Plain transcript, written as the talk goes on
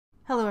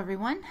Hello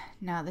everyone.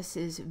 Now this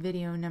is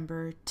video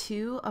number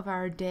 2 of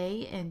our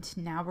day, and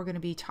now we're going to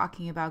be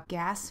talking about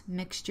gas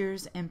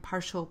mixtures and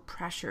partial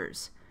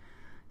pressures.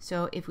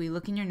 So if we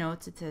look in your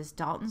notes, it says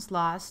Dalton's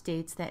law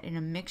states that in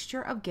a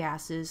mixture of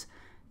gases,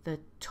 the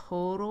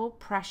total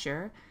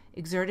pressure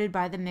exerted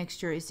by the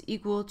mixture is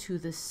equal to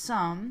the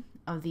sum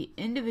of the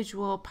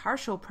individual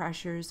partial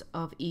pressures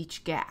of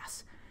each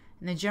gas.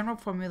 And the general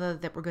formula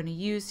that we're going to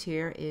use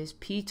here is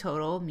P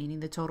total, meaning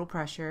the total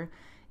pressure,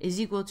 is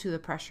equal to the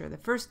pressure of the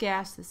first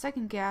gas, the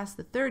second gas,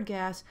 the third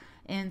gas,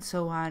 and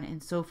so on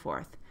and so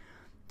forth.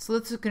 So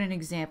let's look at an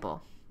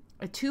example.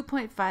 A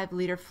 2.5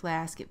 liter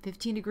flask at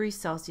 15 degrees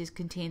Celsius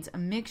contains a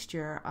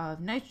mixture of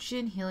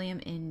nitrogen,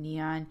 helium, and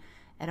neon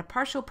at a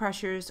partial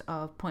pressures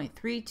of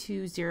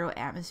 0.320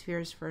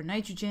 atmospheres for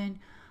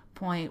nitrogen,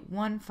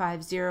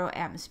 0.150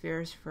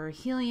 atmospheres for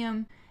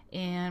helium,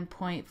 and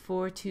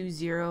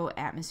 0.420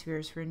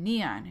 atmospheres for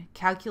neon.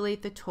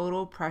 Calculate the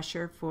total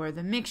pressure for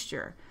the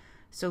mixture.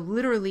 So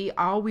literally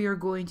all we are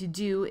going to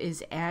do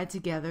is add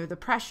together the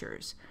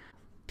pressures.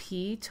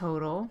 P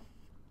total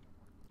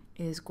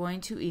is going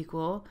to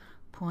equal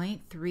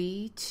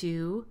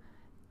 0.32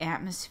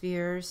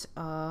 atmospheres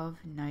of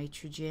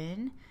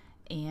nitrogen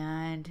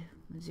and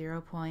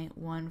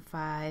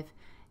 0.15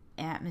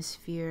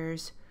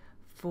 atmospheres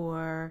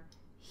for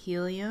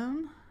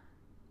helium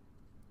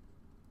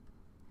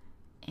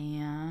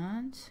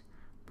and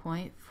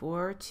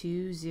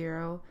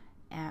 0.420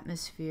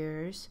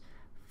 atmospheres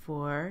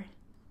for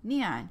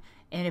neon.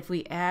 And if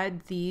we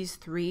add these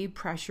three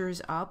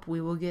pressures up, we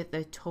will get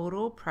the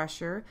total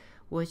pressure,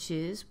 which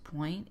is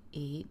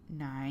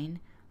 0.89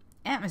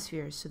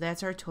 atmospheres. So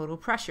that's our total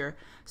pressure.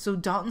 So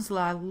Dalton's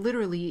law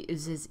literally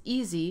is as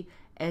easy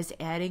as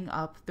adding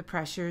up the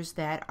pressures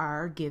that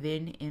are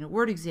given in a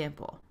word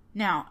example.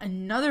 Now,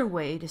 another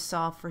way to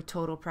solve for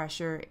total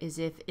pressure is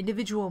if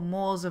individual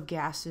moles of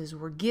gases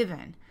were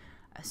given.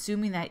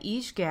 Assuming that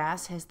each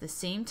gas has the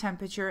same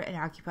temperature and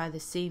occupy the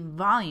same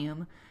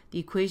volume, the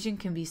equation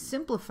can be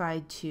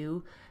simplified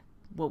to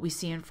what we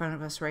see in front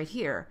of us right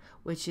here,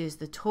 which is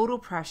the total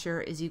pressure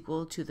is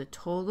equal to the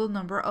total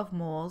number of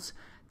moles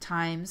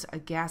times a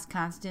gas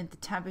constant, the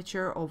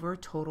temperature, over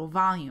total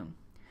volume.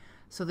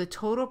 So the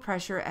total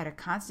pressure at a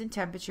constant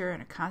temperature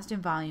and a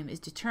constant volume is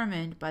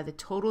determined by the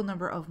total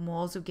number of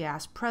moles of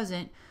gas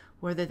present,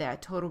 whether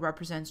that total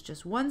represents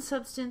just one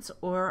substance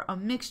or a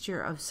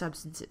mixture of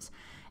substances.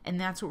 And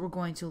that's what we're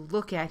going to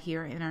look at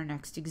here in our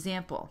next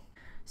example.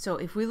 So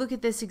if we look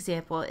at this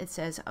example, it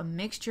says a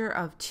mixture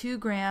of 2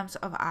 grams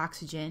of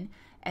oxygen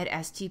at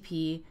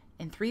STP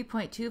and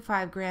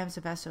 3.25 grams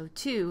of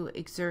SO2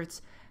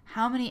 exerts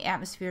how many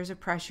atmospheres of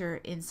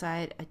pressure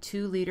inside a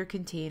 2-liter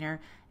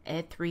container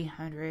at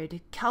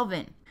 300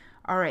 Kelvin.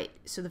 All right,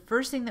 so the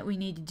first thing that we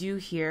need to do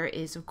here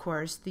is, of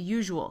course, the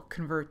usual,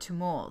 convert to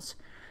moles.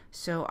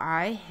 So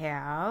I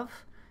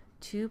have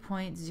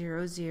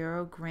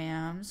 2.00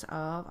 grams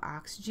of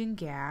oxygen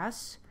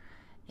gas,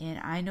 and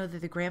I know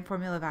that the gram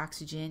formula of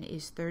oxygen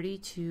is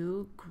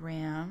 32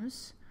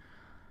 grams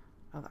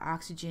of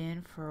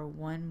oxygen for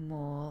 1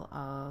 mole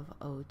of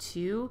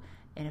O2,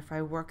 and if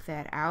I work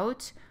that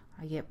out,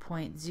 I get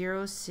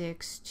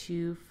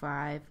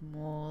 0.0625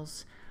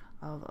 moles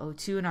of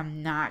O2, and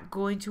I'm not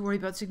going to worry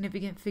about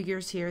significant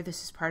figures here.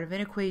 This is part of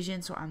an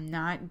equation, so I'm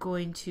not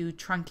going to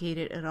truncate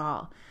it at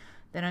all.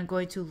 Then I'm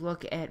going to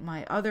look at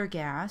my other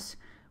gas,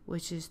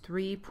 which is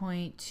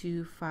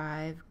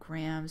 3.25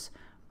 grams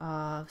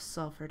of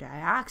sulfur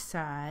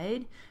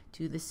dioxide.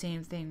 Do the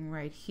same thing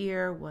right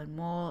here, 1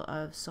 mole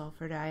of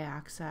sulfur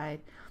dioxide.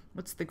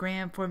 What's the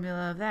gram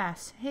formula of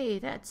that? Hey,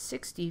 that's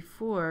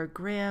 64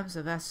 grams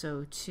of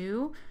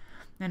SO2.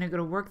 Then I'm going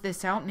to work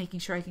this out, making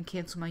sure I can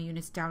cancel my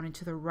units down and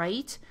to the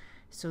right.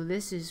 So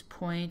this is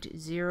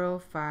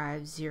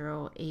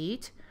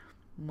 0.0508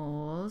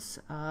 moles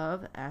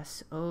of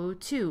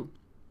SO2.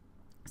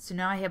 So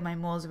now I have my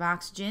moles of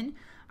oxygen,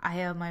 I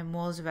have my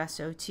moles of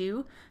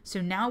SO2.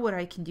 So now what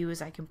I can do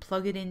is I can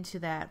plug it into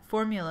that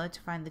formula to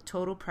find the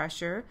total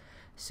pressure.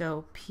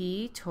 So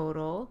P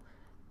total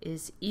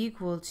is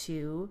equal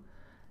to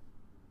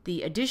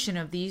the addition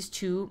of these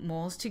 2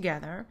 moles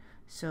together.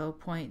 So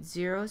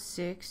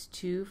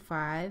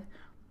 0.0625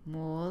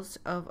 moles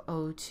of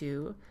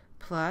O2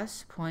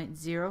 plus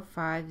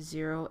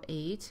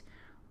 0.0508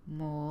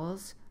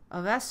 moles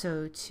of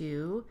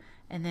SO2.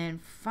 And then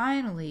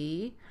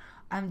finally,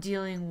 I'm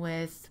dealing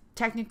with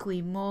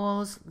technically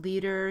moles,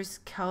 liters,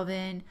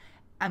 Kelvin.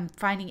 I'm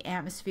finding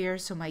atmosphere,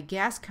 so my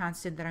gas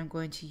constant that I'm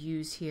going to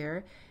use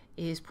here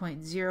is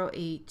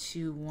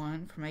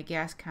 0.0821 for my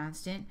gas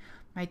constant.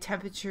 My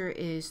temperature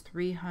is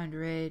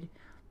 300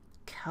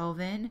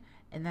 Kelvin,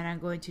 and then I'm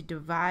going to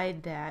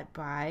divide that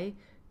by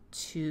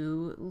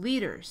 2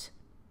 liters.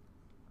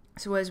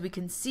 So as we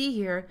can see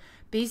here,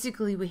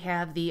 basically we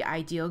have the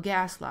ideal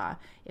gas law.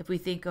 If we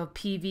think of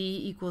PV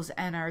equals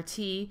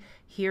nRT,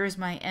 here is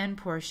my N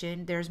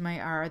portion, there's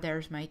my R,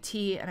 there's my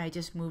T, and I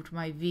just moved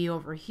my V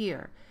over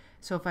here.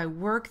 So if I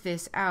work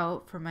this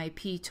out for my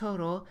P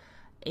total,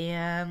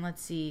 and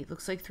let's see,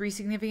 looks like 3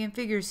 significant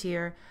figures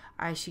here.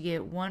 I should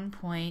get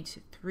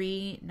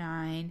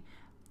 1.39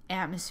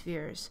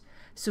 atmospheres.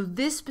 So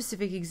this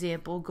specific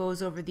example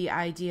goes over the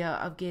idea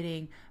of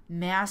getting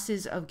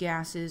masses of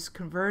gases,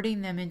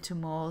 converting them into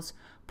moles,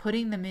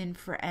 putting them in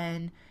for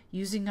N,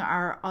 using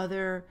our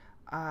other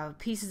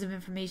pieces of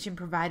information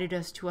provided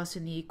to us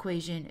in the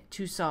equation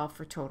to solve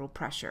for total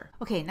pressure.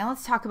 Okay, now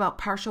let's talk about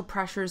partial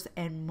pressures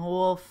and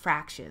mole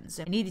fractions.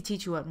 I need to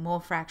teach you what mole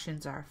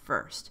fractions are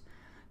first.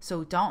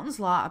 So Dalton's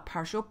law of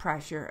partial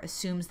pressure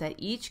assumes that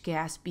each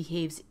gas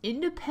behaves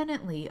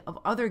independently of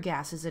other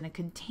gases in a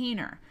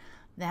container.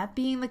 That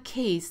being the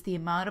case, the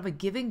amount of a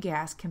given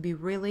gas can be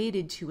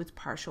related to its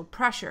partial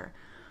pressure.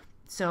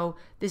 So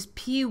this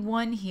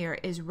P1 here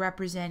is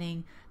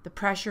representing the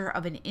pressure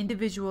of an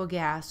individual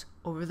gas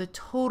over the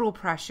total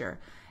pressure.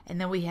 And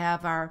then we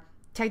have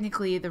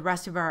technically the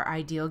rest of our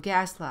ideal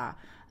gas law.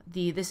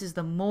 This is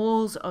the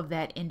moles of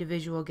that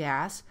individual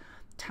gas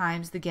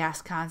times the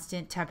gas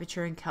constant,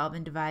 temperature in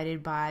Kelvin,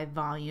 divided by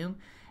volume.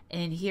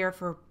 And here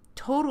for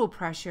total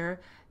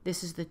pressure,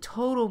 this is the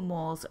total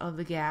moles of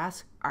the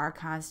gas, R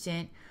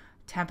constant,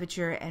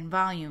 temperature, and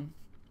volume.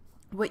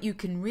 What you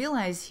can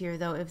realize here,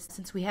 though,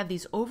 since we have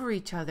these over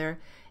each other,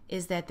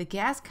 is that the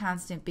gas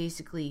constant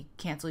basically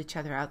cancel each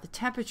other out, the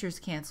temperatures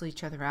cancel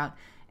each other out,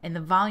 and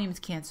the volumes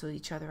cancel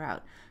each other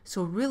out.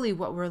 So really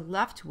what we're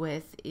left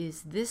with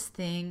is this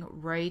thing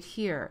right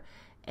here,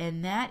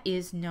 and that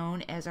is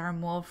known as our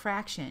mole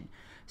fraction.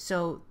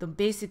 So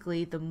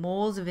basically the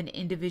moles of an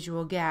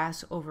individual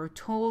gas over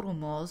total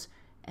moles,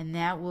 and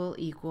that will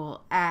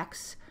equal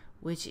X,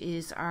 which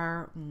is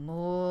our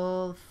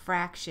mole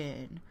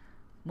fraction.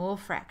 Mole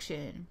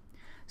fraction.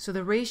 So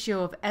the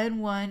ratio of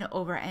N1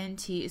 over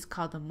Nt is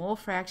called the mole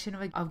fraction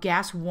of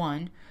gas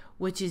 1,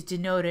 which is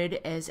denoted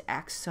as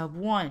X sub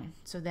 1.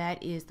 So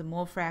that is the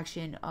mole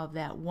fraction of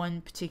that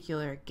one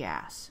particular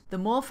gas. The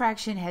mole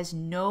fraction has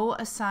no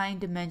assigned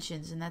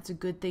dimensions, and that's a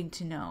good thing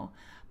to know,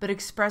 but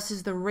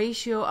expresses the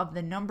ratio of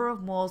the number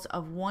of moles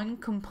of one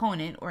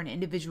component or an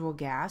individual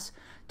gas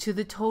to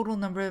the total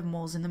number of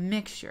moles in the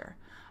mixture.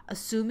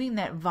 Assuming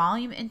that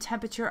volume and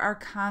temperature are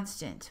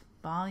constant,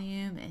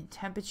 volume and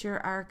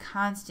temperature are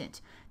constant,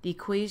 the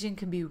equation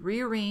can be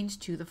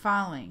rearranged to the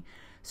following.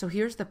 So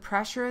here's the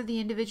pressure of the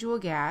individual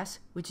gas,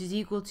 which is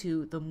equal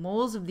to the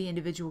moles of the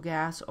individual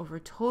gas over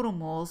total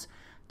moles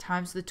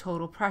times the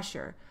total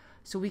pressure.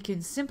 So we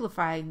can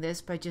simplify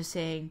this by just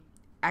saying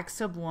X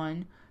sub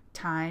 1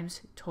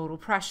 times total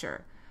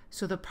pressure.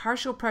 So the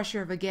partial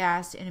pressure of a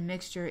gas in a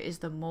mixture is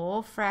the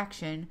mole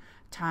fraction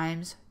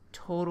times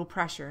total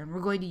pressure, and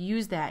we're going to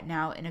use that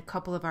now in a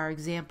couple of our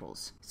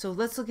examples. So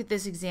let's look at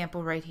this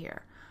example right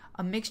here.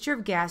 A mixture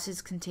of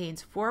gases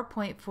contains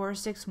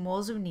 4.46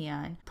 moles of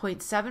neon,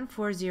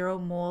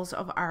 0.740 moles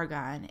of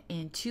argon,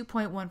 and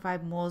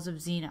 2.15 moles of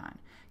xenon.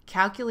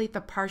 Calculate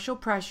the partial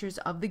pressures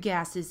of the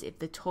gases if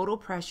the total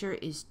pressure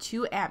is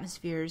 2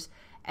 atmospheres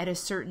at a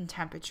certain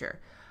temperature.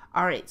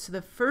 Alright, so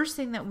the first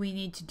thing that we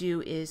need to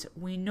do is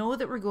we know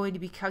that we're going to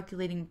be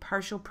calculating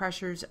partial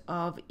pressures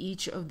of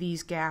each of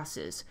these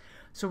gases.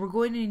 So we're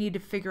going to need to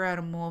figure out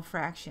a mole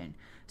fraction.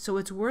 So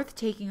it's worth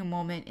taking a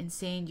moment and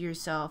saying to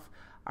yourself,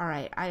 all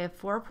right, I have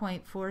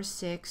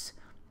 4.46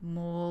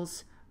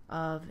 moles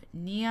of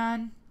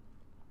neon.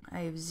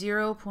 I have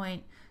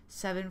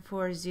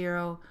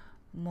 0.740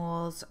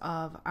 moles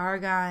of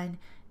argon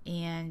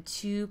and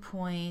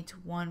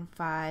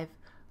 2.15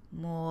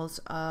 moles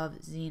of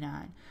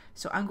xenon.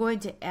 So I'm going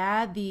to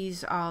add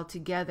these all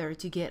together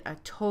to get a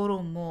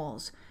total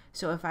moles.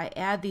 So if I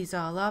add these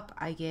all up,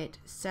 I get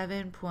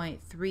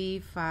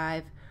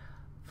 7.35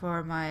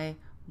 for my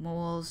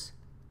moles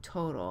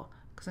total,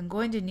 because I'm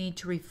going to need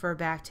to refer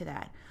back to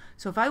that.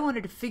 So if I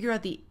wanted to figure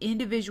out the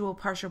individual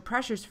partial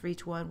pressures for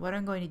each one, what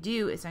I'm going to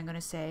do is I'm going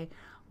to say,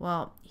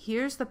 well,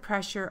 here's the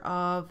pressure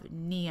of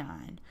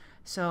neon.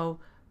 So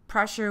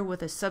pressure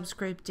with a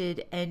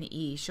subscripted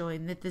Ne,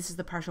 showing that this is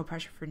the partial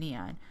pressure for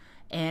neon.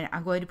 And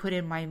I'm going to put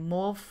in my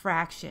mole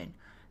fraction.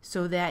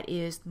 So that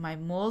is my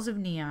moles of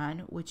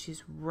neon, which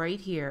is right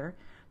here.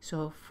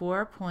 So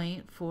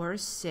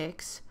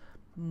 4.46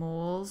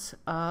 moles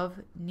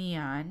of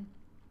neon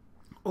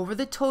over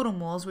the total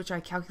moles, which I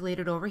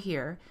calculated over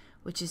here,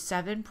 which is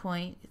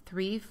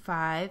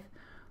 7.35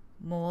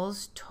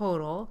 moles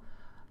total,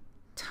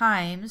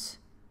 times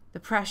the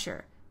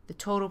pressure, the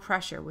total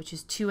pressure, which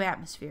is 2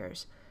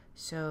 atmospheres.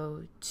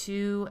 So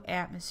 2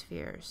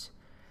 atmospheres.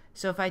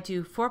 So if I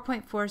do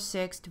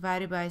 4.46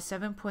 divided by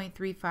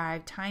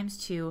 7.35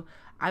 times 2,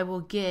 I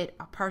will get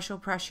a partial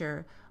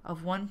pressure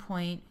of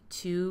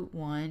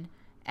 1.21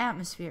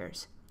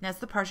 atmospheres. That's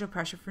the partial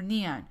pressure for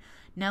neon.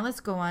 Now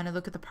let's go on and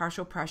look at the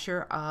partial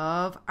pressure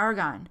of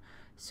argon.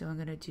 So I'm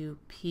going to do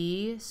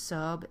P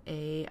sub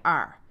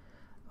AR.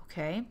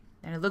 Okay,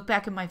 and I look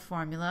back at my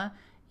formula,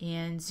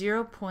 and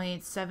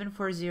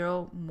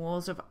 0.740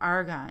 moles of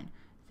argon.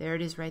 There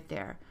it is right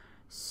there.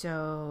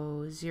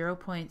 So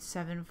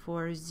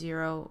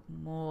 0.740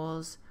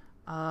 moles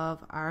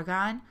of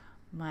argon.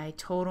 My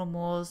total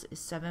moles is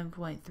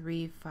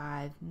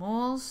 7.35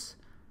 moles.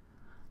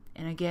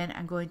 And again,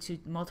 I'm going to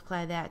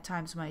multiply that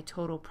times my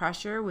total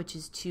pressure, which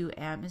is 2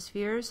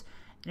 atmospheres.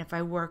 And if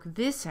I work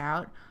this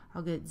out,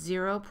 I'll get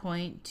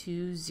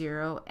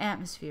 0.20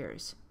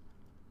 atmospheres.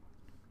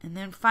 And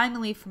then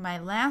finally, for my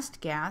last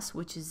gas,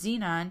 which is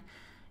xenon,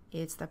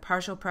 it's the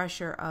partial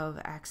pressure of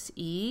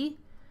Xe.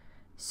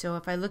 So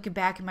if I look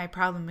back at my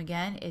problem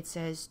again, it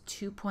says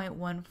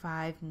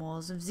 2.15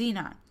 moles of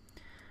xenon.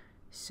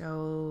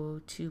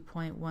 So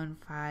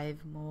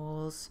 2.15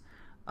 moles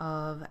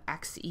of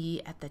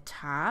Xe at the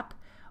top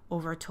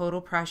over total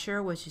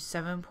pressure, which is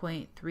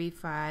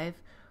 7.35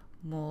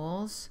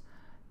 moles,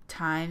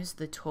 times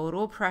the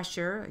total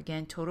pressure.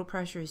 Again, total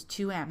pressure is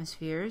 2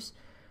 atmospheres.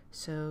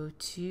 So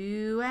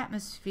 2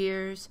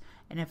 atmospheres.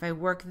 And if I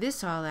work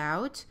this all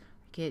out, I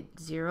get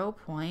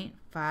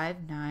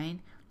 0.59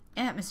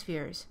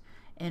 atmospheres.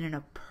 And in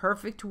a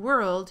perfect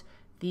world,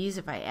 these,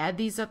 if I add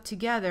these up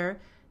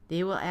together,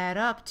 they will add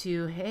up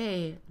to,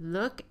 hey,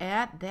 look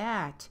at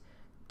that,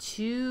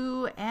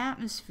 2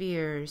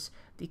 atmospheres,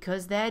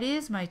 because that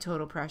is my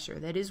total pressure.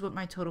 That is what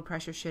my total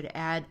pressure should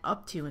add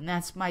up to, and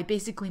that's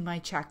basically my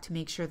check to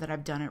make sure that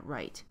I've done it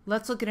right.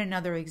 Let's look at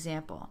another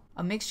example.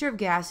 A mixture of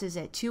gases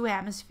at 2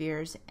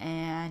 atmospheres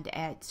and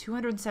at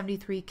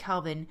 273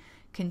 Kelvin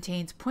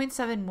contains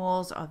 0.7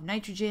 moles of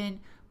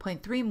nitrogen,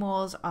 0.3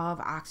 moles of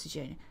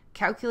oxygen.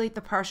 Calculate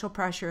the partial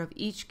pressure of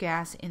each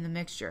gas in the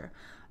mixture.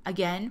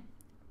 Again,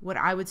 what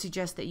I would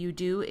suggest that you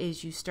do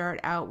is you start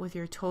out with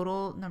your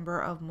total number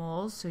of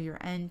moles, so your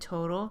N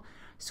total.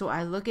 So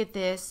I look at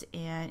this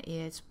and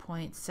it's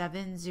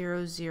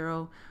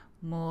 0.700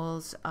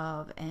 moles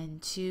of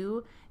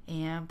N2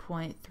 and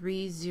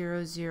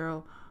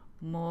 0.300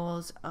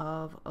 moles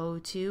of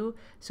O2.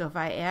 So if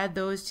I add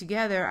those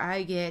together,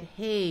 I get,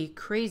 hey,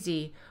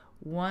 crazy,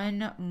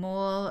 1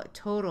 mole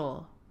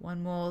total.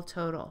 1 mole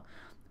total.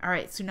 All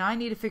right, so now I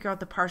need to figure out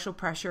the partial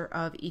pressure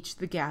of each of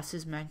the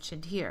gases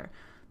mentioned here.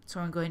 So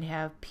I'm going to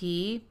have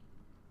P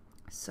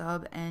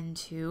sub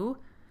N2,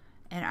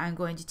 and I'm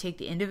going to take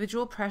the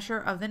individual pressure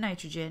of the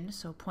nitrogen,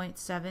 so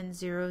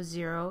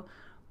 0.700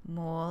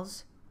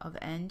 moles of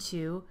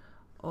N2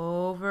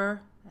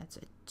 over, that's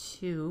a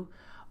 2,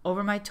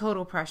 over my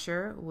total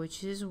pressure,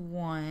 which is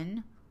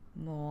 1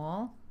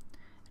 mole.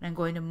 And I'm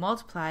going to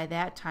multiply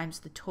that times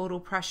the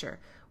total pressure,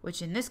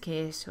 which in this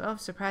case, well,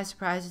 surprise,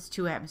 surprise, it's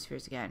 2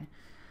 atmospheres again.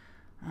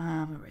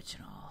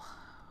 Original.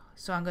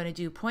 So I'm going to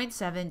do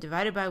 0.7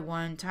 divided by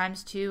 1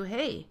 times 2.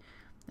 Hey,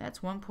 that's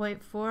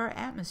 1.4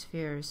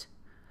 atmospheres.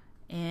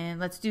 And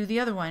let's do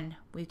the other one.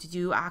 We have to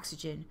do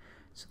oxygen.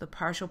 So the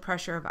partial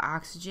pressure of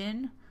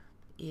oxygen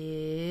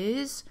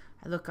is,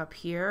 I look up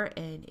here,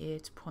 and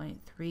it's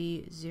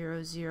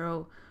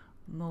 0.300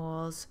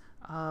 moles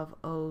of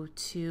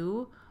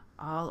O2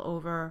 all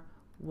over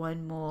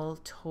 1 mole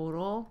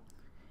total.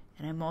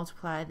 And I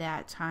multiply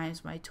that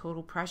times my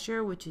total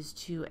pressure, which is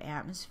 2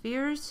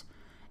 atmospheres.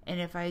 And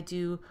if I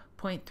do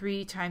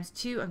 0.3 times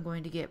 2, I'm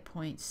going to get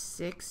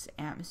 0.6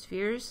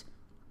 atmospheres.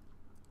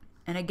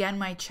 And again,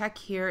 my check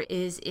here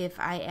is if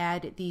I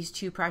add these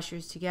 2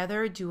 pressures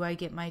together, do I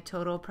get my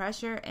total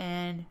pressure?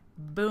 And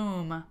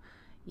boom,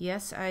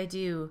 yes I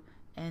do.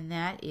 And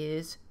that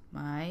is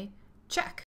my check.